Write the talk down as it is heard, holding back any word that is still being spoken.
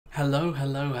Hello,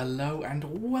 hello, hello,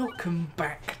 and welcome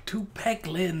back to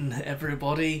Peglin,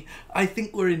 everybody. I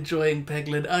think we're enjoying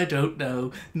Peglin, I don't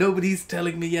know. Nobody's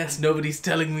telling me yes, nobody's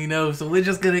telling me no, so we're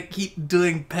just gonna keep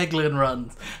doing Peglin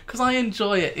runs. Because I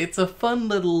enjoy it, it's a fun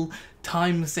little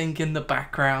time sink in the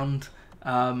background.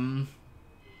 And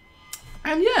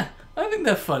yeah, I think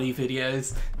they're funny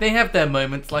videos. They have their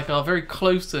moments, like our very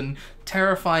close and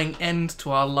terrifying end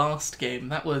to our last game.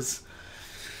 That was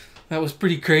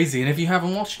pretty crazy, and if you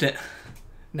haven't watched it,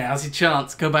 now's your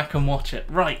chance. Go back and watch it.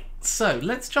 Right, so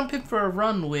let's jump in for a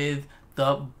run with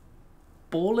the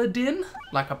Paladin,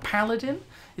 like a paladin.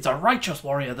 It's a righteous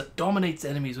warrior that dominates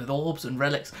enemies with orbs and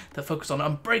relics that focus on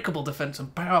unbreakable defense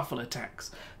and powerful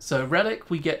attacks. So relic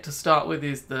we get to start with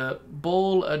is the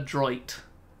Ball Adroit.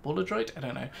 Ball Adroit? I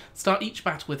don't know. Start each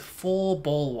battle with 4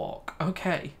 Bulwark.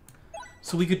 Okay.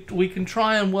 So we can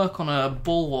try and work on a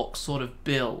Bulwark sort of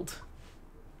build.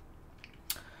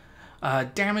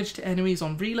 Damage to enemies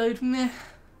on reload. Meh.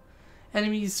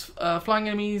 Flying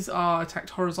enemies are attacked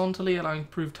horizontally, allowing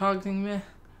improved targeting. Meh.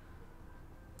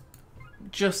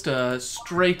 Just a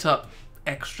straight up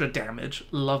extra damage.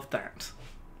 Love that.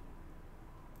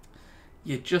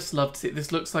 You just love to see it.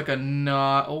 This looks like a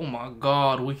oh my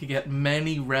god, we could get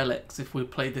many relics if we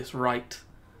play this right.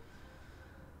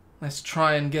 Let's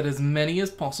try and get as many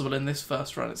as possible in this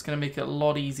first run. It's going to make it a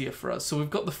lot easier for us. So we've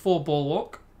got the 4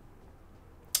 Bulwark.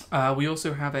 We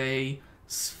also have a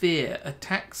sphere.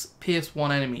 Attacks pierce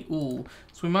 1 enemy. Ooh.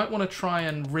 So we might want to try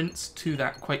and rinse to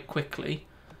that quite quickly.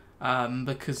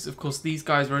 Because, of course, these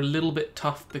guys are a little bit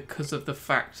tough because of the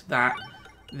fact that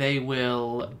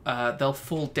they'll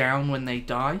fall down when they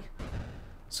die.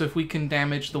 So if we can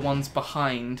damage the ones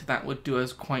behind, that would do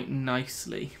us quite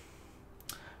nicely.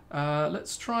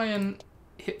 Let's try and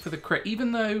hit for the crit.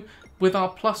 Even though with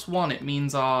our +1 it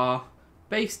means our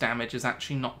base damage is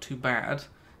actually not too bad.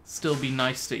 Still be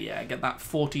nice to, yeah, get that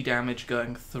 40 damage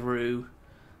going through.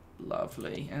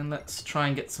 Lovely. And let's try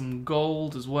and get some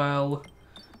gold as well.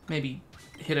 Maybe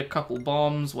hit a couple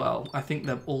bombs. Well, I think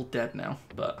they're all dead now,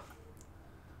 but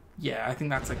yeah, I think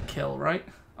that's a kill, right?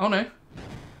 Oh no,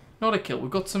 not a kill.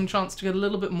 We've got some chance to get a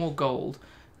little bit more gold.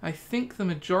 I think the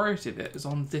majority of it is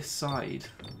on this side.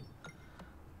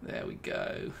 There we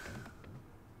go.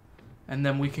 And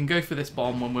then we can go for this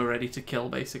bomb when we're ready to kill,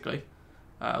 basically.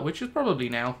 Which is probably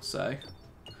now, so...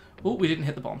 Oh, we didn't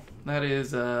hit the bomb. That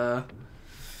is a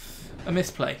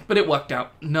misplay, but it worked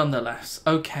out nonetheless.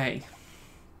 Okay.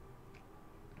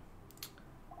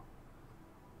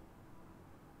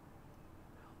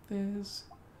 I'm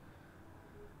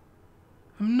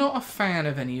not a fan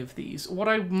of any of these. What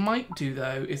I might do,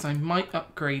 though, is I might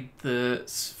upgrade the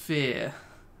sphere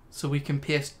so we can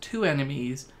pierce 2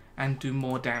 enemies and do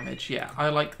more damage. Yeah, I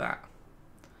like that.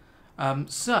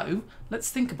 So, let's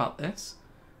think about this.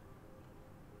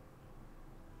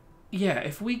 Yeah,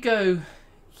 if we go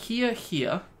here,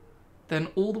 here, then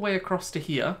all the way across to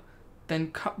here,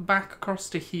 then cut back across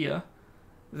to here,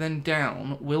 then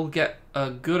down, we'll get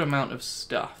a good amount of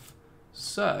stuff.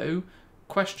 So,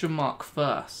 question mark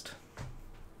first.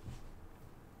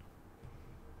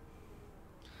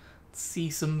 Let's see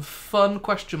some fun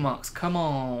question marks. Come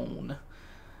on.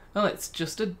 Oh, it's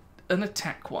just an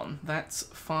attack one. That's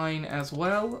fine as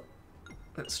well.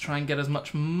 Let's try and get as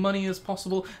much money as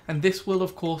possible. And this will,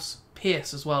 of course,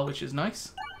 pierce as well, which is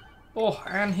nice. Oh,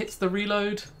 and hits the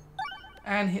reload.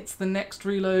 And hits the next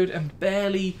reload and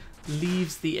barely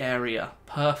leaves the area.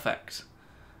 Perfect.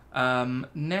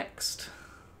 Next.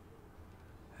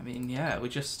 I mean, yeah, we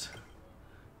just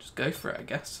go for it, I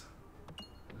guess.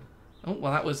 Oh,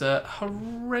 well, that was a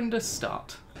horrendous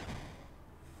start.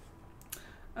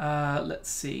 Let's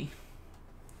see.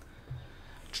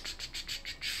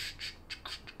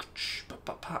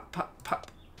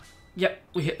 Yep,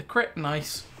 we hit the crit.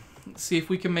 Nice. Let's see if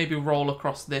we can maybe roll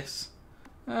across this.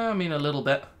 I mean, a little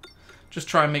bit. Just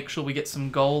try and make sure we get some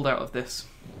gold out of this.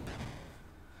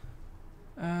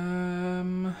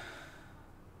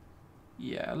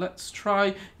 Yeah, let's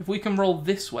try. If we can roll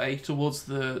this way towards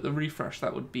the refresh,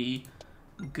 that would be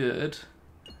good.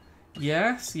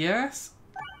 Yes, yes.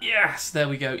 Yes, there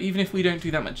we go. Even if we don't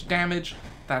do that much damage,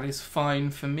 that is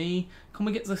fine for me. Can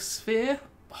we get the sphere?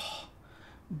 Oh,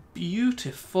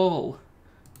 beautiful.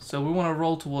 So we want to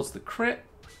roll towards the crit.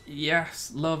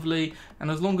 Yes, lovely.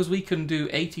 And as long as we can do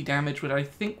 80 damage, which I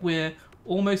think we're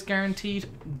almost guaranteed,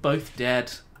 both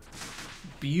dead.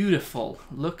 Beautiful.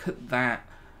 Look at that.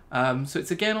 So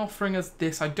it's again offering us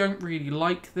this. I don't really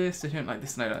like this. I don't like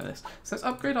this. No, no, this. So let's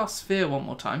upgrade our sphere one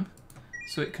more time.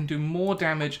 So it can do more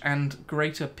damage and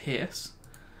greater pierce.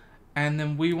 And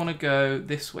then we want to go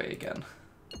this way again.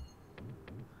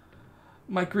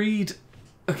 My greed.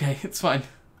 Okay, it's fine.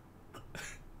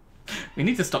 We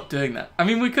need to stop doing that. I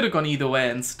mean, we could have gone either way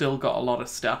and still got a lot of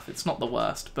stuff. It's not the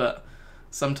worst, but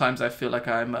sometimes I feel like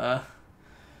I'm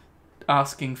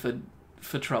asking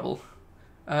for trouble.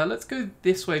 Let's go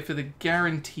this way for the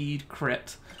guaranteed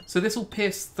crit. So this will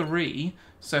pierce 3,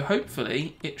 so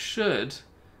hopefully it should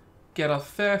get a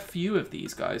fair few of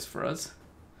these guys for us.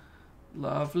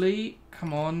 Lovely.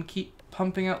 Come on, keep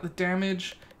pumping out the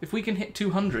damage. If we can hit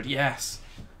 200, yes.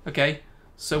 Okay,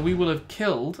 so we will have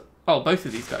killed... Oh, both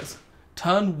of these guys.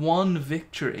 Turn 1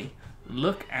 victory.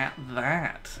 Look at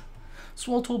that.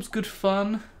 Swaltorb's good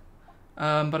fun,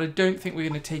 but I don't think we're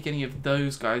going to take any of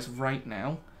those guys right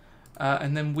now.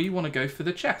 And then we want to go for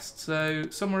the chest. So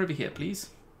somewhere over here, please.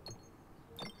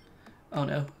 Oh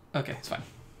no. Okay, it's fine.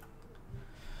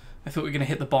 I thought we were going to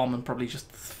hit the bomb and probably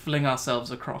just fling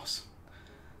ourselves across.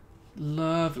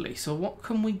 Lovely. So what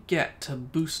can we get to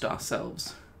boost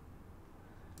ourselves?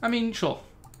 I mean, sure.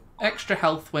 Extra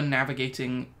health when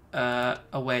navigating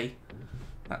away.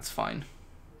 That's fine.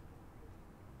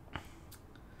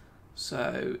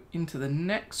 So, into the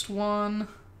next one.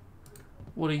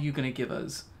 What are you going to give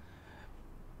us?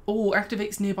 Oh,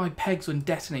 activates nearby pegs when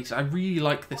detonated. I really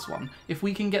like this one. If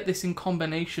we can get this in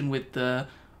combination with the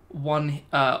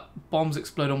bombs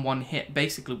explode on 1 hit,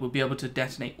 basically we'll be able to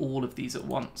detonate all of these at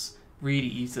once really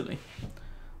easily.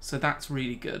 So that's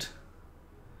really good.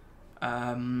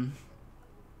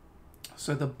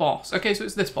 So the boss. Okay, so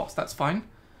it's this boss. That's fine.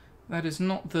 That is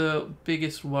not the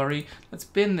biggest worry. Let's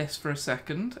bin this for a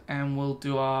second, and we'll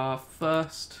do our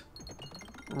first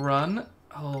run.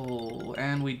 Oh,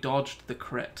 and we dodged the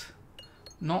crit.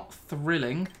 Not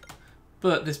thrilling,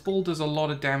 but this ball does a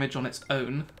lot of damage on its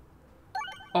own.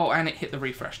 Oh, and it hit the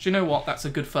refresh. Do you know what? That's a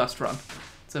good first run.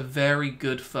 It's a very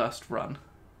good first run.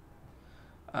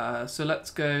 So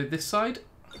let's go this side.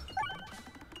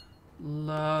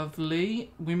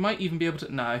 Lovely. We might even be able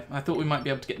to... No, I thought we might be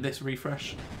able to get this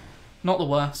refresh. Not the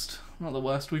worst. Not the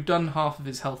worst. We've done half of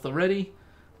his health already.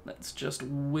 Let's just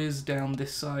whiz down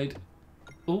this side.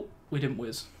 Oh, we didn't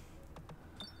whiz.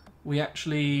 We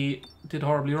actually did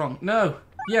horribly wrong. No!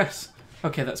 Yes!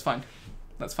 Okay, that's fine.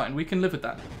 That's fine. We can live with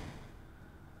that.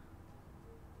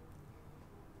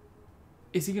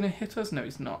 Is he going to hit us? No,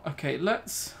 he's not. Okay,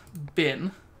 let's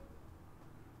bin.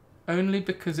 Only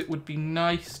because it would be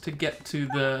nice to get to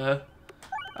the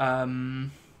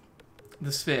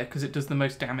sphere, because it does the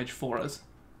most damage for us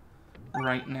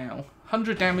right now.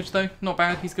 100 damage, though. Not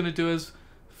bad. He's going to do us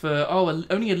for... Oh,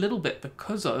 only a little bit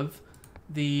because of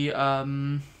the...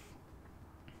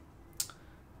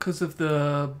 because of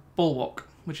the bulwark,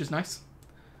 which is nice.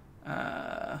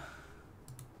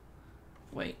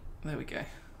 Wait, there we go.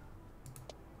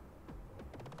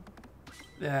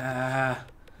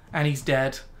 And he's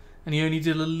dead. And he only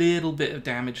did a little bit of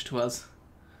damage to us.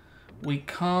 We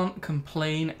can't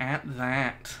complain at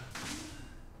that.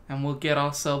 And we'll get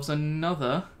ourselves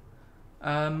another...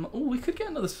 oh, we could get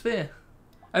another sphere.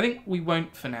 I think we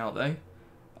won't for now, though.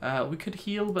 We could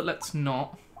heal, but let's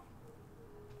not.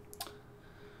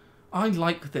 I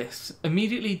like this.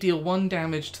 Immediately deal 1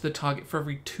 damage to the target for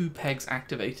every 2 pegs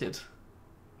activated.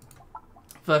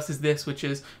 Versus this, which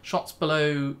is shots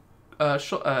below...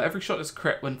 every shot is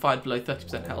crit when fired below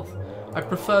 30% health. I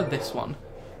prefer this one.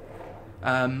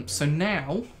 So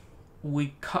now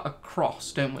we cut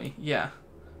across, don't we? Yeah.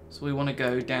 So we want to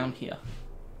go down here.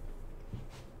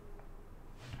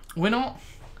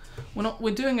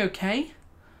 We're doing okay.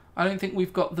 I don't think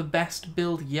we've got the best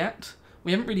build yet.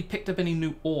 We haven't really picked up any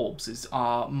new orbs is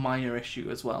our minor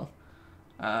issue as well.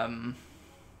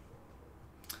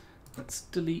 Let's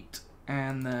delete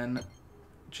and then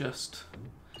just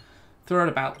throw it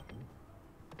about.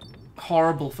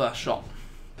 Horrible first shot.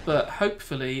 But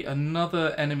hopefully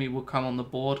another enemy will come on the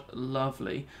board.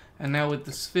 Lovely. And now with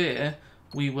the sphere,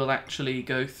 we will actually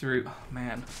go through... Oh,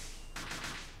 man.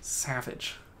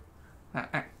 Savage.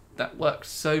 That worked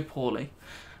so poorly.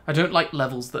 I don't like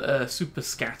levels that are super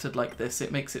scattered like this.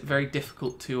 It makes it very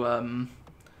difficult to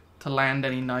land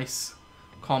any nice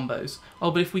combos.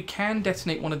 Oh, but if we can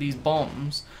detonate one of these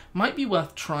bombs, might be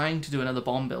worth trying to do another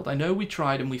bomb build. I know we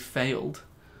tried and we failed,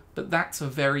 but that's a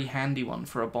very handy one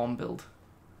for a bomb build.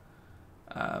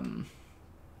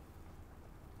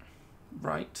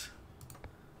 Right.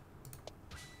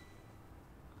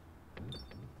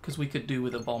 Because we could do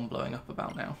with a bomb blowing up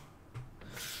about now.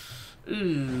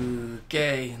 Ooh,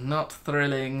 gay. Not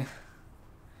thrilling.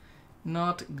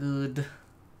 Not good.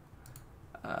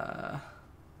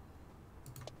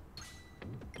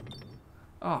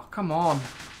 Oh, come on.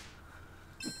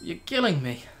 You're killing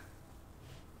me.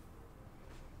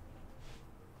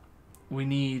 We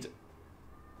need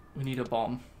a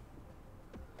bomb.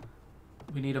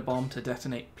 We need a bomb to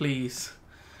detonate. Please.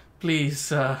 Please,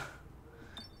 sir.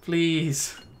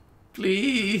 Please.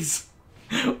 Please.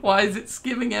 Why is it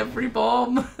skimming every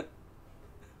bomb?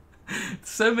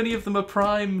 So many of them are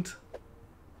primed.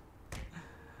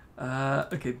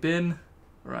 Okay, bin.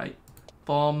 Right.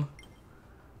 Bomb.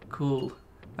 Cool.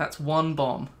 That's one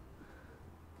bomb.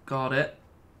 Got it.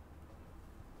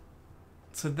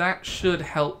 So that should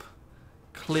help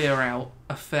clear out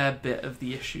a fair bit of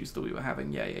the issues that we were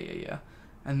having. Yeah.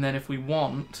 And then if we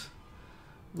want,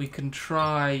 we can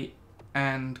try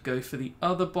and go for the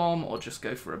other bomb or just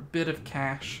go for a bit of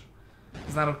cash,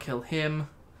 because that'll kill him.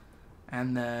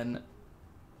 And then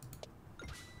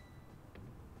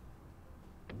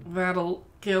that'll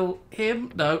kill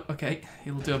him. No, okay,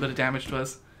 he'll do a bit of damage to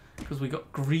us because we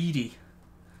got greedy.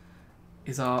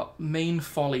 Is our main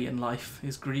folly in life,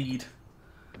 is greed.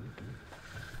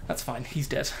 That's fine, he's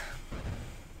dead.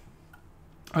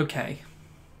 Okay.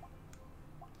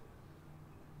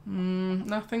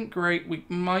 Nothing great. We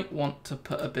might want to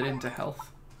put a bit into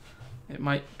health. It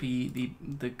might be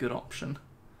the good option.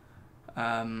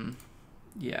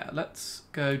 Yeah, let's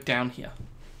go down here.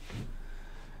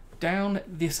 Down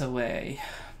this away.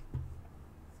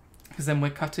 Because then we're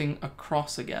cutting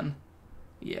across again.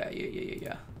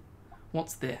 Yeah.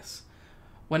 What's this?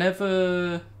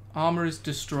 Whenever armor is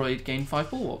destroyed, gain 5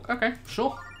 bulwark. Okay,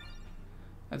 sure.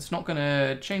 It's not going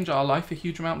to change our life a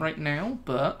huge amount right now,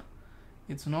 but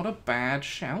it's not a bad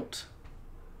shout.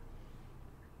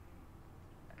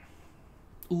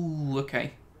 Ooh,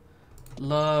 okay.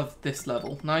 Love this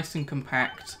level. Nice and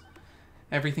compact.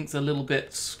 Everything's a little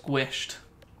bit squished.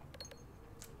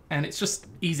 And it's just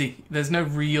easy. There's no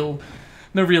real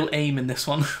aim in this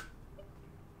one.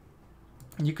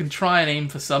 You can try and aim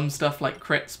for some stuff like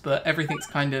crits, but everything's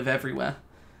kind of everywhere.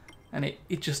 And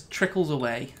it just trickles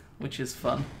away, which is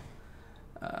fun.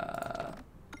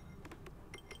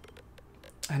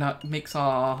 And that makes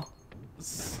our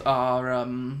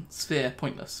sphere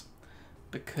pointless,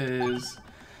 because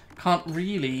can't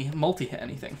really multi-hit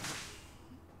anything.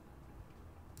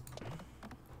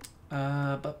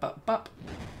 I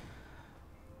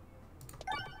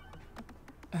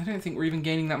don't think we're even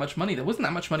gaining that much money. There wasn't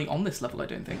that much money on this level, I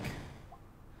don't think.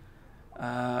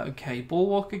 Okay,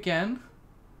 Bulwark again.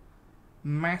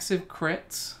 Massive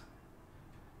crits.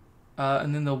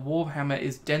 And then the Warhammer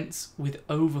is dense with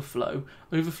Overflow.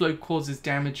 Overflow causes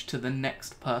damage to the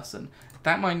next person.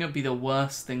 That might not be the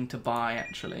worst thing to buy,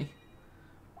 actually.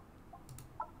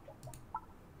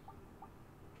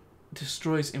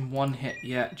 Destroys in one hit.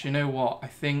 Yeah, do you know what? I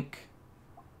think...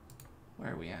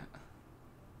 Where are we at?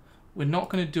 We're not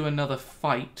going to do another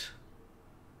fight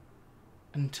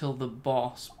until the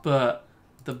boss, but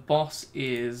the boss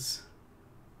is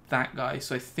that guy,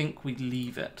 so I think we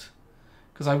leave it.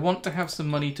 Because I want to have some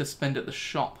money to spend at the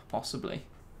shop, possibly.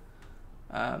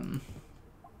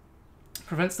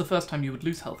 Prevents the first time you would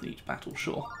lose health in each battle,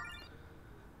 sure.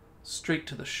 Straight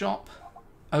to the shop.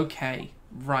 Okay,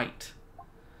 right.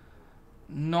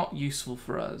 Not useful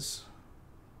for us.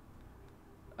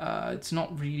 It's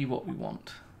not really what we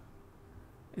want.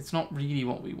 It's not really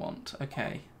what we want.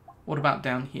 Okay. What about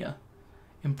down here?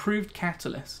 Improved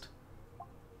Catalyst.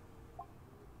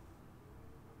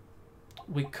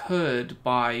 We could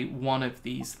buy one of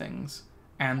these things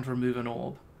and remove an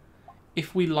orb.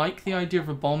 If we like the idea of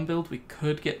a bomb build, we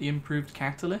could get the Improved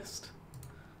Catalyst.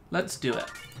 Let's do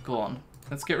it. Go on.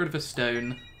 Let's get rid of a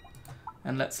stone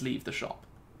and let's leave the shop.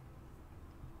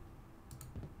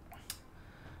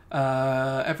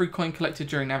 Every coin collected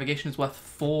during navigation is worth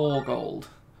 4 gold.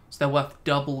 So they're worth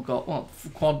double gold. Well,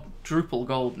 quadruple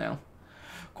gold now.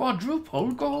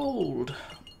 Quadruple gold!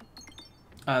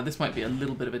 This might be a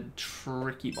little bit of a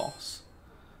tricky boss.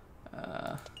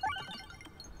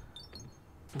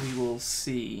 We will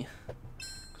see.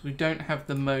 Because we don't have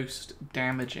the most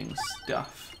damaging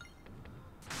stuff.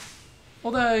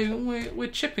 Although, we're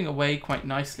chipping away quite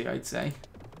nicely, I'd say.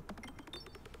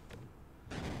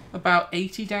 About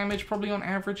 80 damage probably on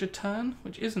average a turn,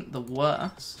 which isn't the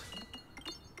worst.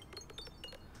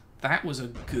 That was a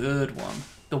good one.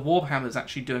 The Warhammer's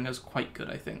actually doing us quite good,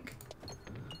 I think.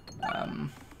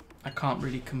 I can't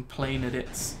really complain at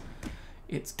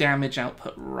its damage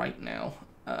output right now.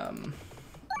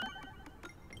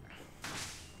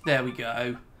 There we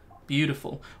go.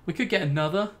 Beautiful. We could get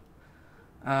another.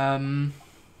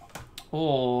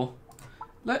 Or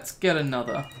let's get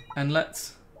another and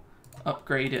let's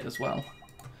upgrade it as well.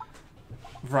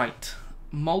 Right.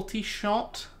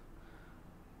 Multi-shot.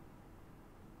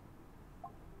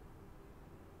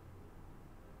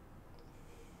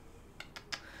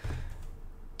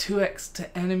 (2x)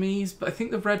 to enemies, but I think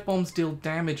the red bombs deal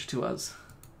damage to us.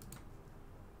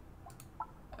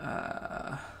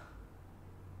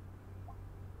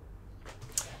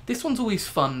 This one's always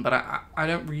fun, but I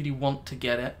don't really want to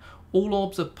get it. All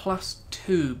orbs are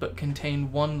 +2, but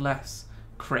contain 1 less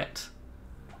crit.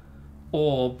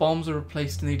 Or bombs are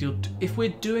replaced and they deal... If we're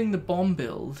doing the bomb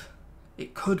build,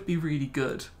 it could be really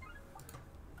good.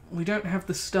 We don't have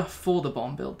the stuff for the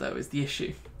bomb build, though, is the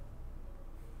issue.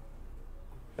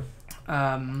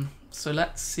 So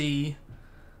let's see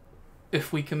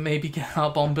if we can maybe get our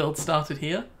bomb build started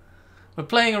here. We're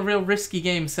playing a real risky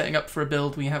game setting up for a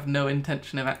build we have no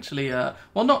intention of actually...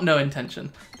 well, not no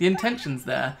intention. The intention's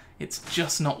there. It's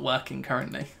just not working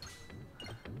currently.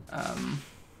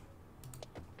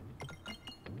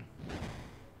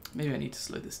 Maybe I need to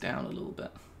slow this down a little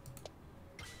bit.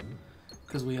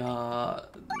 Because we are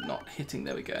not hitting...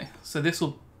 There we go. So this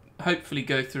will hopefully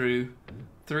go through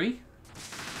 3.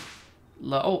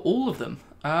 Oh, all of them.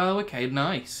 Oh, okay,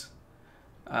 nice.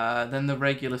 Then the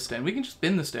regular stone. We can just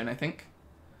bin the stone, I think.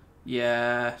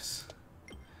 Yes.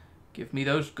 Give me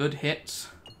those good hits.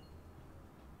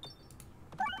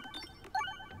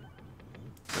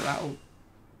 So that'll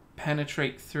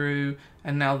penetrate through.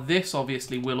 And now this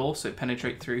obviously will also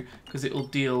penetrate through because it will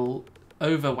deal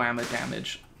overwhammer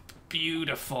damage.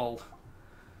 Beautiful.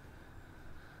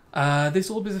 This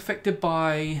orb is affected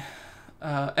by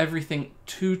everything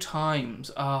 2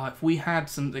 times. If we had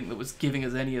something that was giving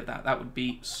us any of that, that would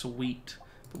be sweet.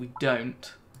 But we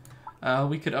don't.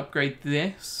 We could upgrade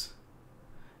this.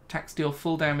 Attacks deal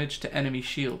full damage to enemy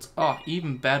shields.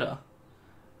 Even better.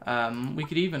 We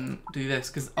could even do this,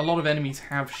 because a lot of enemies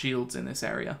have shields in this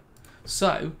area.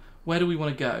 So, where do we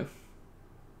want to go?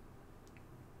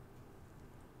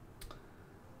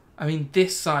 I mean,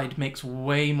 this side makes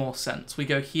way more sense. We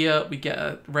go here, we get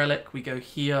a relic, we go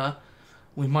here.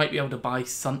 We might be able to buy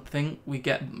something. We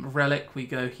get a relic, we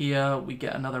go here, we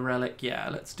get another relic. Yeah,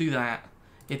 let's do that.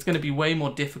 It's going to be way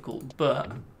more difficult,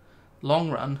 but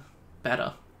long run,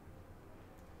 better.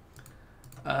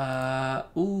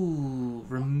 Ooh,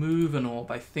 remove an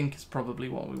orb, I think is probably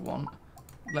what we want.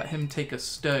 Let him take a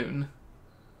stone.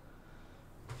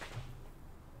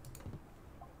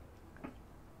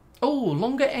 Oh,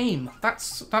 longer aim.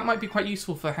 That might be quite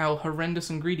useful for how horrendous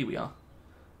and greedy we are.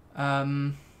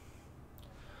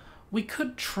 We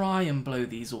could try and blow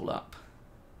these all up.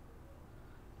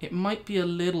 It might be a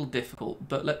little difficult,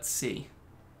 but let's see.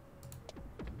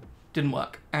 Didn't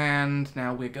work. And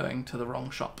now we're going to the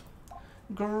wrong shop.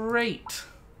 Great.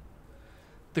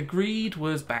 The greed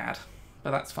was bad,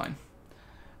 but that's fine.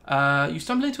 You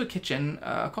stumble into a kitchen,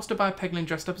 accosted by a Peglin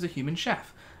dressed up as a human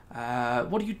chef.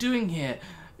 What are you doing here?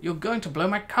 You're going to blow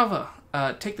my cover.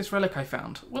 Take this relic I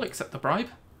found. We'll accept the bribe.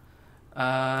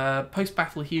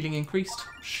 Post-battle healing increased?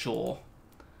 Sure.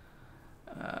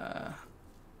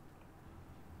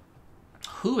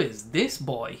 Who is this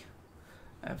boy?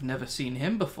 I've never seen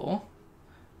him before.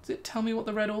 Does it tell me what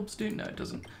the red orbs do? No, it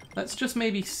doesn't. Let's just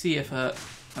maybe see if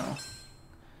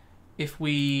if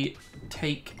we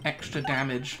take extra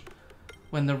damage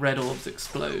when the red orbs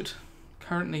explode.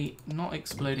 Currently not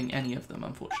exploding any of them,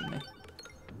 unfortunately.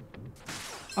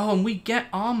 Oh, and we get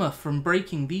armor from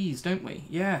breaking these, don't we?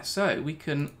 Yeah, so we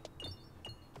can...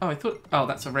 Oh, I thought... Oh,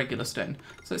 that's a regular stone.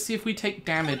 So let's see if we take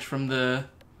damage from the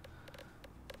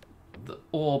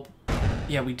orb.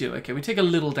 Yeah, we do. Okay, we take a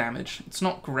little damage. It's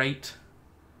not great.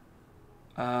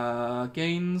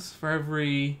 Gains for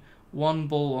every 1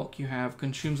 bulwark you have.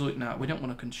 Consumes... No, we don't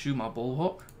want to consume our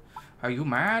bulwark. Are you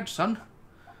mad, son?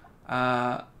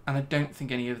 And I don't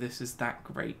think any of this is that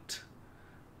great.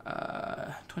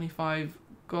 25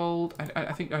 gold.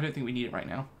 I don't think we need it right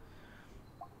now.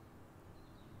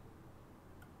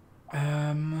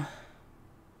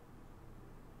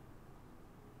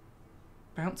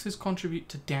 Bounces contribute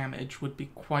to damage would be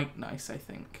quite nice, I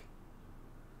think.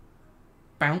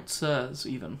 Bouncers,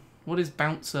 even. What is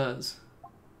bouncers?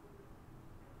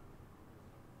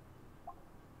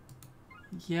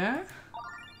 Yeah?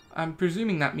 I'm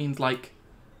presuming that means, like,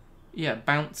 yeah,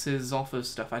 bounces off of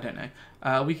stuff. I don't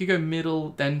know. We could go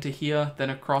middle, then to here, then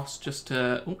across, just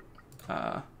to...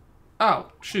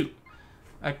 oh, shoot.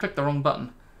 I clicked the wrong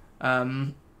button.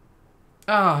 Oh,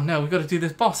 no, we've got to do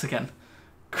this boss again.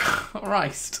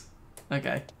 Christ.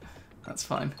 Okay, that's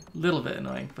fine. A little bit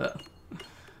annoying, but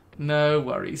no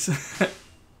worries.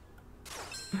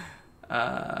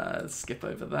 Skip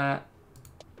over that.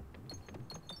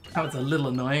 That was a little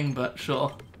annoying, but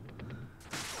sure.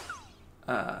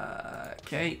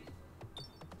 Okay.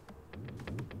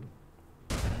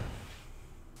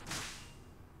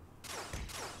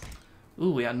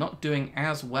 Ooh, we are not doing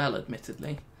as well,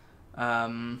 admittedly.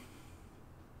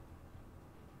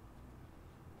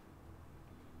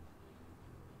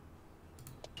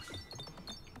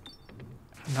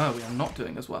 No, we are not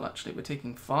doing as well, actually. We're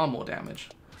taking far more damage.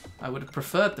 I would have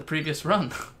preferred the previous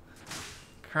run.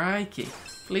 Crikey.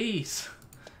 Please.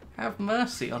 Have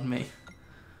mercy on me.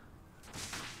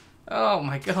 Oh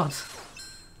my god.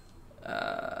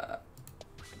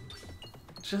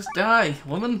 Just die,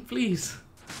 woman, please.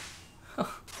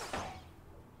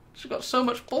 She's got so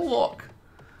much bulwark.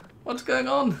 What's going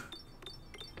on?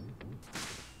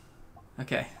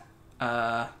 Okay.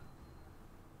 None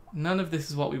of this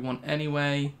is what we want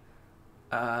anyway.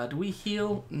 Do we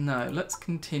heal? No, let's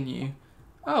continue.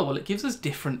 Oh, well, it gives us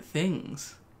different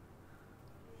things.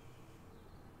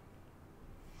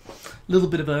 A little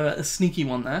bit of a sneaky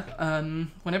one there.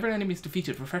 Whenever an enemy is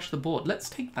defeated, refresh the board. Let's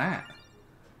take that.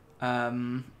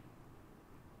 And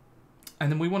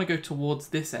then we want to go towards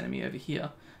this enemy over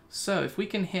here. So if we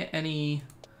can hit any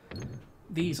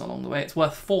these along the way, it's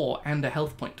worth 4 and a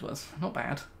health point to us. Not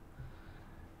bad.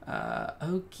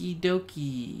 Okie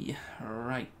dokie.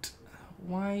 Right.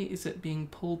 Why is it being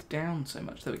pulled down so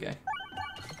much? There we go.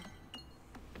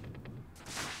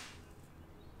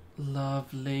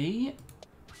 Lovely.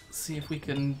 See if we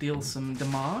can deal some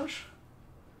damage.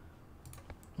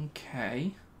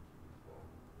 Okay.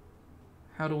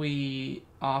 How do we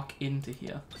arc into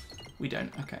here? We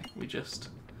don't. Okay. We just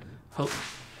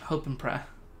hope and pray.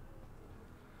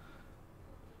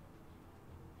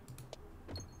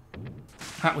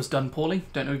 That was done poorly.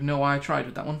 Don't even know why I tried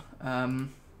with that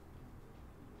one.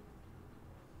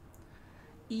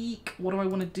 Eek, what do I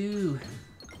want to do?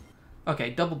 Okay,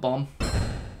 double bomb.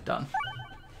 Done.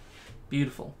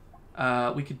 Beautiful.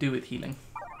 We could do with healing.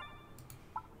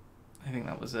 I think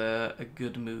that was a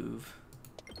good move.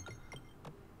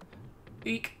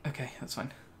 Eek. Okay, that's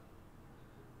fine.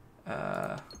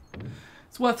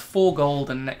 It's worth 4 gold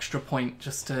and an extra point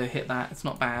just to hit that. It's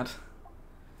not bad.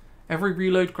 Every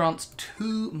reload grants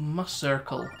 2 must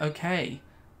circle. Okay,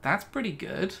 that's pretty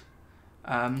good.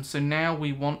 So now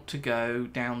we want to go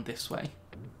down this way.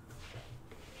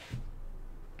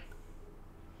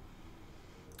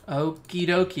 Okie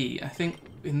dokie. I think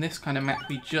in this kind of map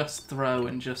we just throw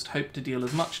and just hope to deal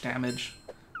as much damage.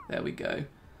 There we go.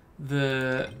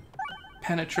 The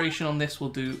penetration on this will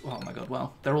do... Oh my god,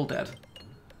 well, they're all dead.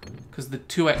 Because the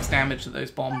 2x damage that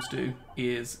those bombs do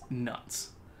is nuts.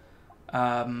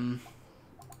 Yeah,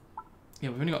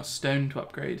 we've only got a stone to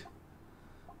upgrade.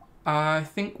 I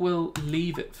think we'll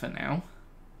leave it for now.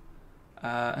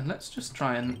 And let's just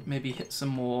try and maybe hit some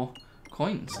more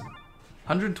coins.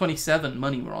 127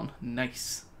 money we're on.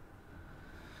 Nice.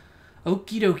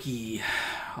 Okie dokie.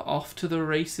 Off to the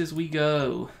races we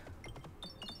go.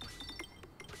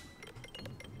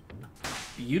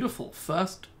 Beautiful.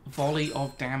 First volley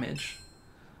of damage.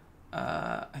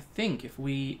 I think if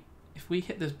we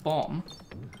hit this bomb...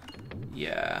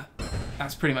 Yeah,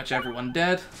 that's pretty much everyone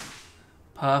dead.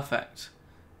 Perfect.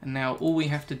 And now all we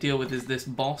have to deal with is this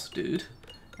boss dude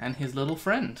and his little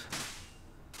friend.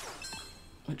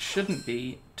 Which shouldn't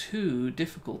be too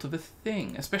difficult of a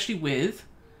thing, especially with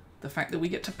the fact that we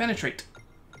get to penetrate.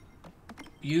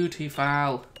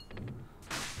 Beautiful.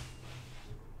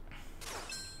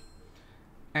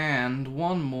 And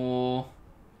one more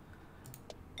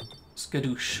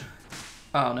skadoosh.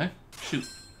 Oh no, shoot.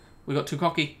 We got too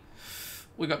cocky.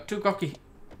 We got too cocky.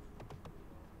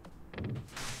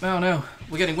 Oh no,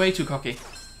 we're getting way too cocky.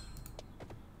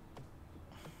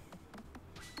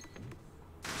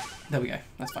 There we go,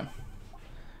 that's fine.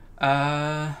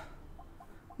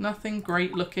 Nothing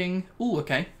great looking. Ooh,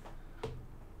 okay.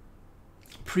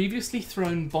 Previously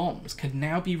thrown bombs can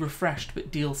now be refreshed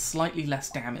but deal slightly less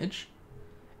damage.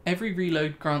 Every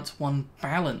reload grants 1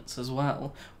 balance as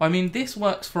well. I mean, this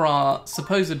works for our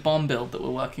supposed bomb build that we're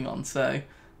working on, so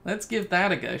let's give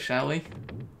that a go, shall we?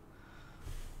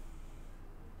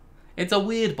 It's a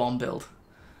weird bomb build,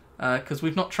 because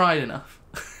we've not tried enough.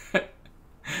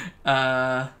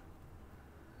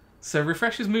 So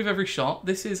refreshes move every shot.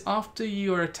 This is after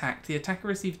you are attacked. The attacker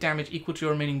receives damage equal to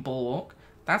your remaining bulwark.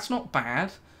 That's not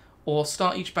bad. Or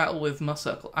start each battle with must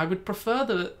circle. I would prefer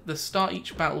the start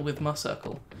each battle with must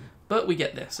circle. But we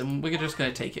get this, and we're just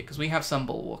going to take it, because we have some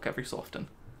bulwark every so often.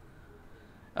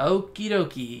 Okie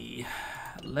dokie.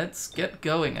 Let's get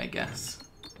going, I guess.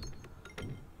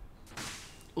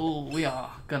 Oh, we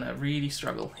are going to really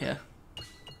struggle here.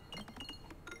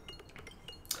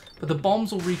 But the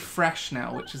bombs will refresh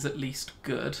now, which is at least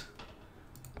good.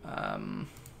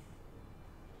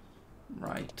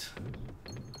 Right.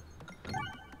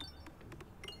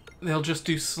 They'll just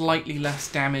do slightly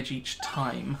less damage each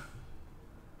time.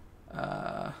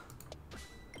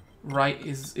 Right,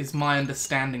 is my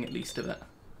understanding at least of it.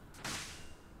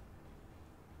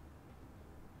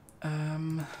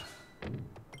 And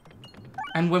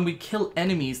And when we kill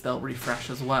enemies, they'll refresh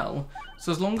as well.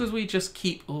 So as long as we just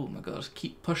keep... Oh my god,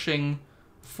 keep pushing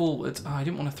forwards. Oh, I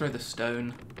didn't want to throw the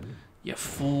stone. You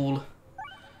fool.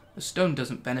 The stone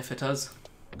doesn't benefit us.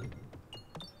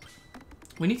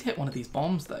 We need to hit one of these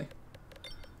bombs, though.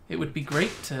 It would be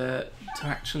great to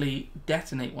actually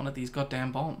detonate one of these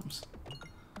goddamn bombs.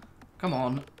 Come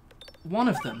on. One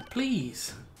of them,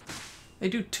 please. They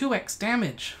do 2x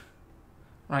damage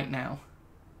right now.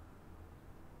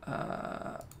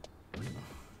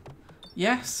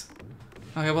 Yes.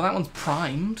 Okay, well that one's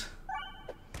primed.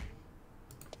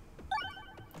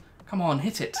 Come on,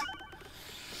 hit it.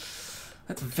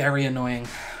 That's very annoying.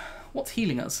 What's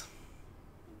healing us?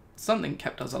 Something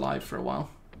kept us alive for a while.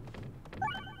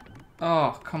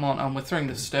 Oh, come on. We're throwing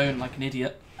the stone like an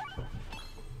idiot.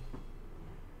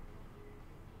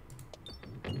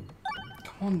 Come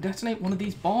on, detonate one of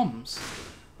these bombs.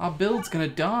 Our build's gonna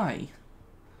die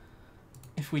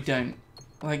if we don't.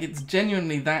 Like, it's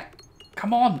genuinely that...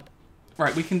 Come on!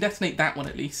 Right, we can detonate that one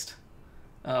at least.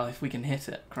 If we can hit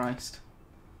it. Christ.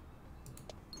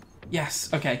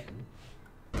 Yes, okay.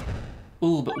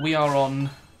 Ooh, but we are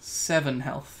on 7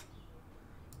 health.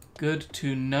 Good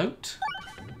to note.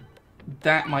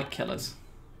 That might kill us.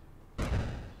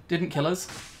 Didn't kill us,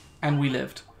 and we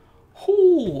lived.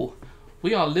 Ooh,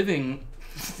 we are living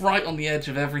right on the edge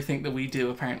of everything that we do,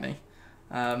 apparently.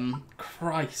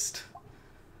 Christ.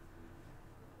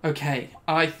 Okay,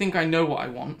 I think I know what I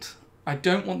want. I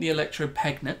don't want the electro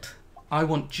pegnet. I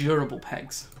want durable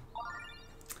pegs.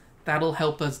 That'll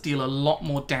help us deal a lot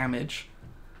more damage.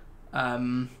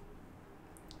 Because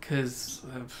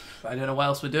I don't know what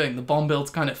else we're doing. The bomb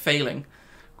build's kind of failing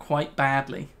quite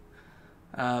badly.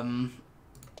 But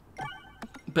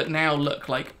now look,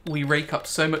 like, we rake up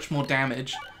so much more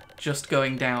damage just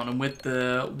going down, and with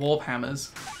the warp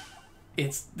hammers,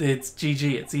 it's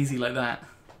GG, it's easy like that.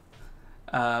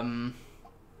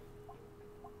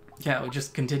 Yeah, we'll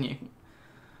just continue.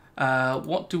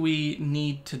 What do we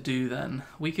need to do then?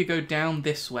 We could go down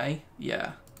this way.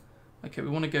 Yeah. Okay, we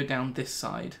want to go down this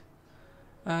side.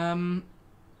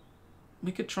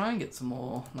 We could try and get some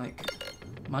more, like,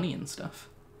 money and stuff.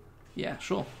 Yeah,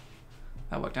 sure.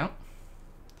 That worked out.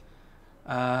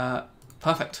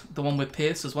 Perfect. The one with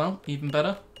Pierce as well, even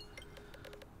better.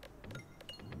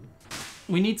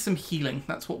 We need some healing.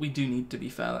 That's what we do need, to be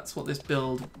fair. That's what this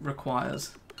build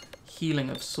requires. Healing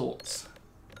of sorts.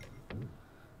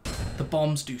 The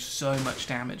bombs do so much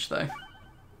damage, though.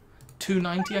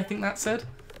 290, I think that said.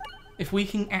 If we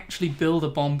can actually build a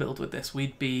bomb build with this,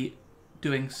 we'd be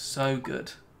doing so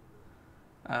good.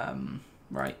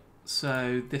 Right,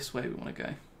 so this way we want to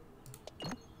go.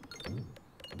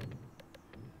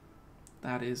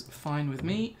 That is fine with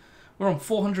me. We're on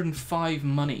 405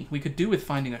 money. We could do with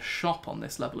finding a shop on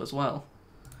this level as well.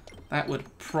 That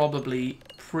would probably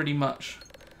pretty much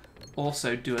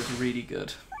also do us really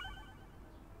good.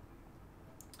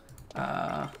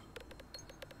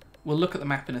 We'll look at the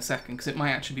map in a second, because it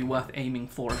might actually be worth aiming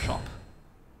for a shop.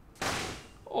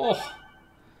 Oh!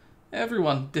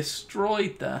 Everyone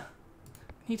destroyed there.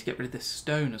 Need to get rid of this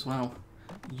stone as well.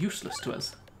 Useless to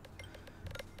us.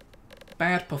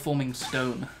 Bad performing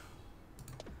stone.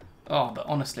 Oh, but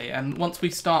honestly, and once we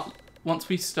start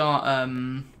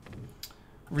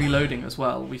reloading as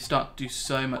well, we start to do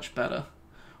so much better.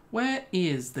 Where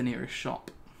is the nearest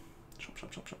shop? Shop,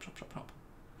 shop, shop, shop, shop, shop, shop.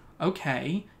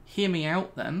 Okay, hear me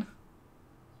out then.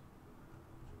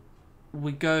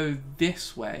 We go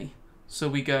this way. So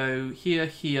we go here,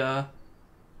 here,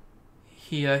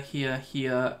 here, here,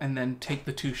 here, and then take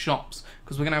the 2 shops.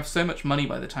 Because we're going to have so much money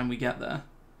by the time we get there.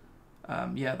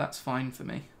 Yeah, that's fine for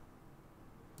me.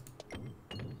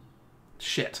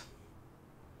 Shit.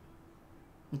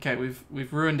 Okay,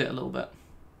 we've ruined it a little bit.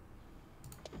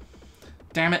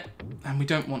 Damn it. And we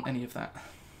don't want any of that.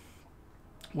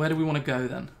 Where do we want to go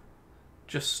then?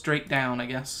 Just straight down, I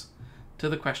guess, to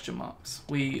the question marks.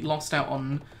 We lost out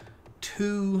on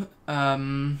 2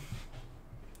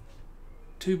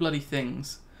 bloody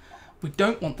things. We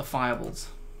don't want the fireballs.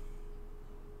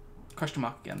 Question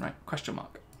mark again, right? Question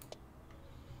mark.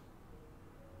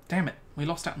 Damn it. We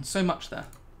lost out on so much there.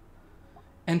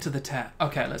 Enter the tear.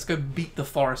 Okay, let's go beat the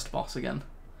forest boss again.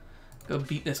 Go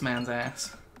beat this man's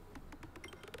ass.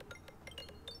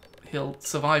 He'll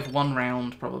survive 1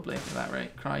 round, probably, at that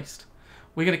rate. Christ.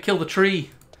 We're going to kill the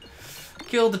tree.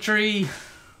 Kill the tree.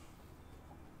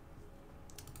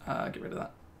 Get rid of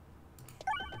that.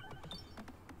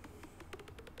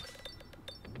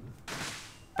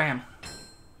 Bam.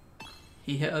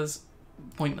 He hit us.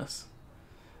 Pointless.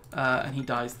 And he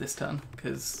dies this turn,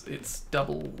 because it's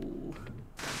double...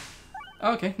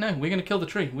 Okay, no, we're going to kill the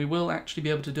tree. We will actually be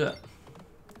able to do it.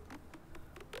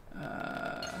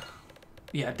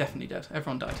 Yeah, definitely dead.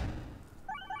 Everyone died.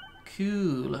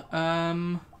 Cool.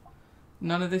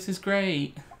 None of this is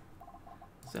great.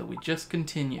 So we just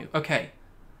continue. Okay.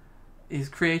 Is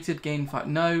created, gain 5.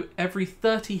 No, every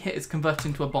 30 hit is converted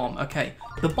into a bomb. Okay.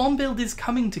 The bomb build is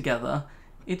coming together.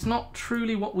 It's not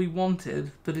truly what we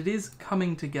wanted, but it is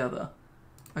coming together.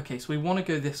 Okay, so we want to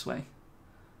go this way.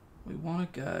 We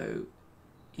want to go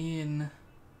in...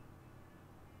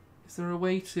 Is there a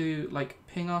way to, like,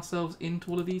 ping ourselves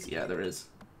into all of these? Yeah, there is.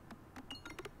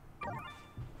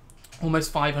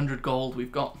 Almost 500 gold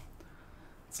we've got.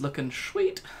 It's looking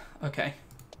sweet. Okay.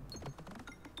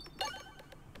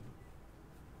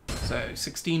 So,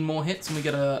 16 more hits and we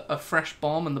get a fresh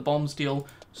bomb, and the bombs deal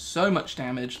so much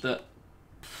damage that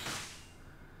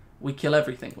we kill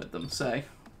everything with them. So,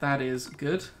 that is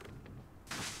good.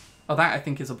 Oh, that I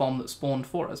think is a bomb that spawned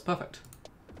for us. Perfect.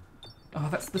 Oh,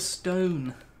 that's the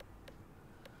stone.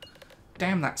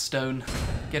 Damn that stone.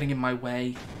 Getting in my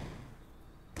way.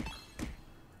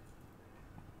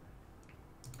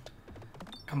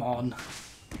 Come on.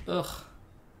 Ugh.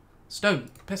 Stone,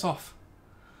 piss off.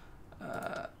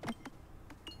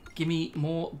 Gimme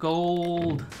more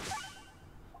gold.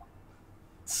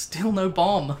 Still no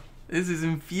bomb. This is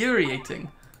infuriating.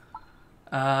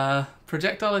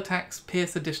 Projectile attacks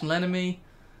pierce additional enemy.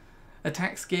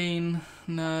 Attacks gain,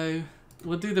 no.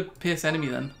 We'll do the pierce enemy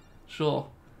then. Sure.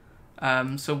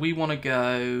 So we want to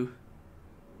go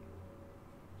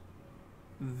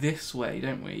this way,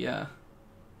 don't we? Yeah.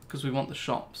 Because we want the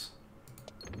shops.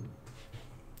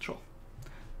 Sure.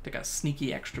 Take a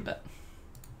sneaky extra bit.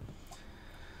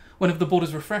 Whenever the board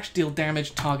is refreshed, deal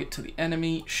damage target to the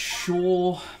enemy.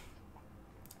 Sure.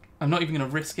 I'm not even going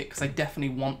to risk it because I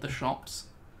definitely want the shops.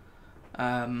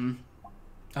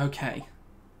 Okay.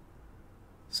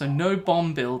 So no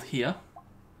bomb build here.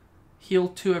 Heal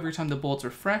 2 every time the board's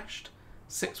refreshed.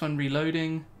 6 when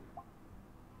reloading.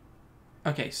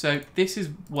 Okay, so this is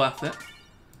worth it.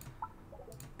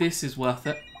 This is worth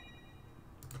it.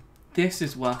 This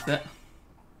is worth it.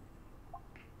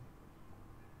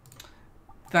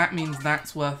 That means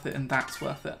that's worth it and that's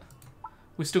worth it.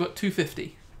 We've still got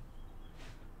 250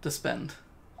 to spend.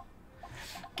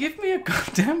 Give me a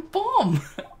goddamn bomb!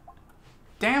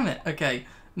 Damn it. Okay,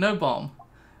 no bomb.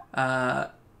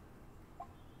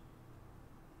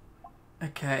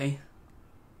 Okay.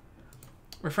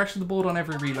 Refresh the board on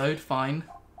every reload, fine.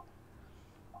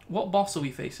 What boss are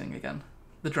we facing again?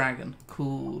 The dragon.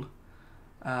 Cool.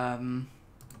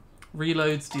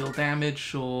 Reloads deal damage,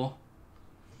 sure.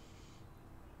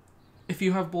 If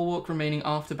you have bulwark remaining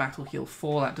after battle, heal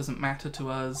 4. That doesn't matter to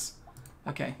us.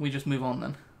 Okay, we just move on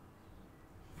then.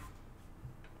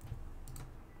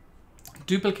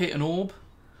 Duplicate an orb.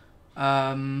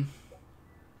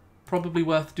 Probably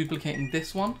worth duplicating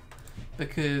this one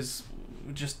because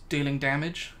we're just dealing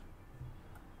damage.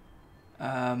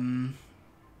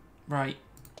 Right.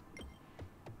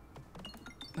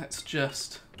 Let's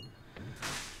just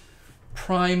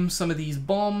prime some of these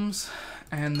bombs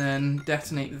and then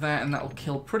detonate that, and that'll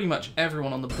kill pretty much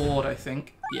everyone on the board, I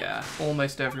think. Yeah,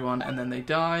 almost everyone, and then they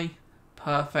die.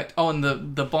 Perfect. Oh, and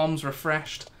the bomb's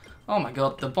refreshed. Oh my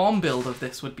god, the bomb build of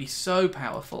this would be so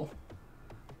powerful.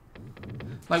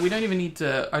 Like, we don't even need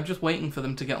to... I'm just waiting for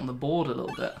them to get on the board a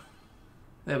little bit.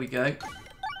 There we go.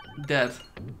 Dead.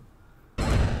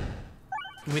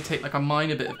 We take like a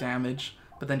minor bit of damage,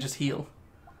 but then just heal.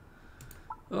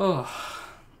 Oh.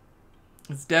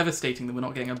 It's devastating that we're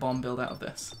not getting a bomb build out of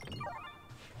this.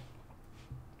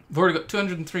 We've already got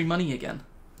 203 money again.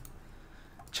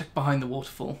 Check behind the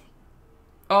waterfall.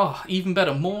 Oh, even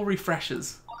better. More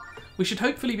refreshers. We should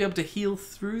hopefully be able to heal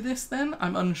through this then.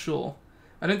 I'm unsure.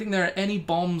 I don't think there are any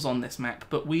bombs on this map,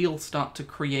 but we'll start to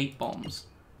create bombs.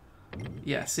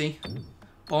 Yeah, see?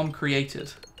 Bomb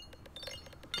created.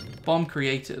 Bomb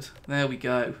created. There we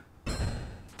go.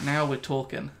 Now we're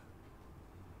talking.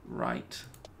 Right.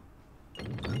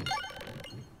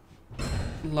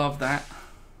 Love that.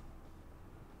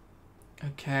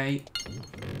 Okay.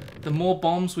 The more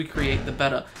bombs we create, the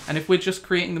better. And if we're just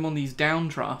creating them on these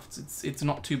downdrafts, it's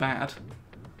not too bad.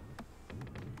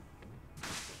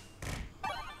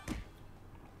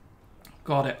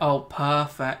 Got it. Oh,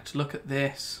 perfect. Look at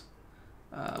this.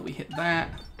 We hit that.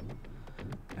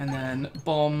 And then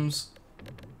bombs.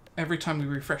 Every time we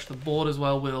refresh the board as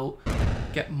well, we'll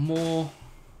get more.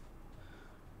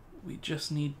 We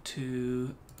just need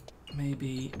to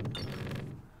maybe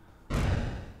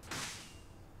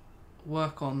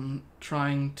work on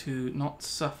trying to not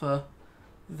suffer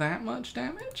that much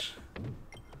damage.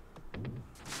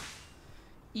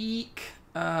 Eek.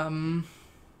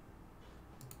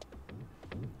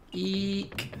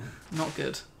 Eek. Not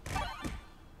good.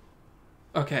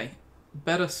 Okay.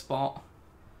 better spot.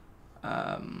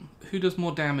 Who does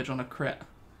more damage on a crit?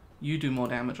 You do more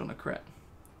damage on a crit.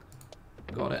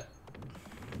 Got it.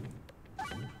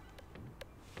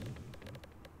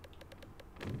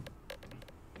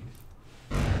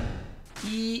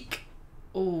 Eek!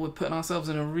 Oh, we're putting ourselves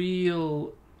in a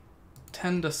real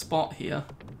tender spot here.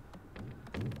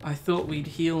 I thought we'd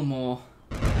heal more.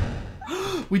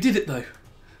 We did it though!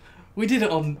 We did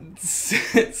it on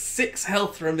 6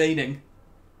 health remaining.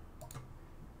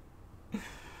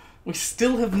 We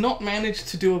still have not managed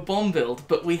to do a bomb build,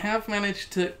 but we have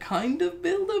managed to kind of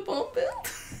build a bomb build.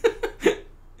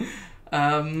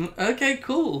 Okay,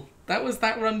 cool. That was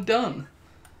that run done.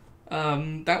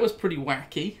 That was pretty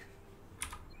wacky.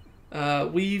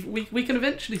 We can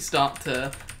eventually start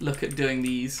to look at doing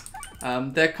these.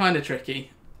 They're kind of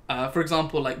tricky. For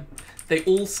example, like they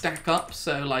all stack up.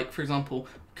 So, like for example,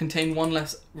 contain 1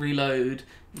 less reload.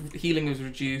 Healing is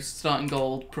reduced, starting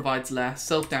gold provides less,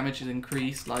 self-damage is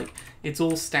increased, like, it's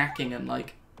all stacking, and,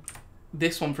 like,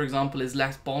 this one, for example, is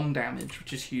less bomb damage,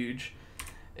 which is huge,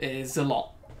 is a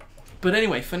lot. But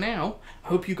anyway, for now, I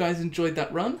hope you guys enjoyed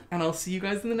that run, and I'll see you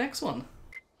guys in the next one.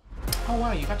 Oh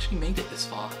wow, you've actually made it this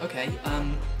far. Okay,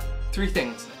 3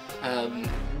 things.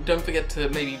 Don't forget to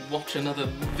maybe watch another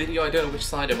video, I don't know which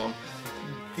side I'm on.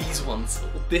 These ones,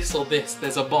 this or this,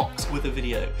 there's a box with a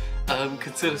video.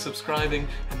 Consider subscribing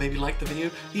and maybe like the video.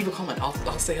 Leave a comment,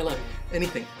 I'll say hello.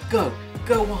 Anything. Go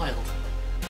wild.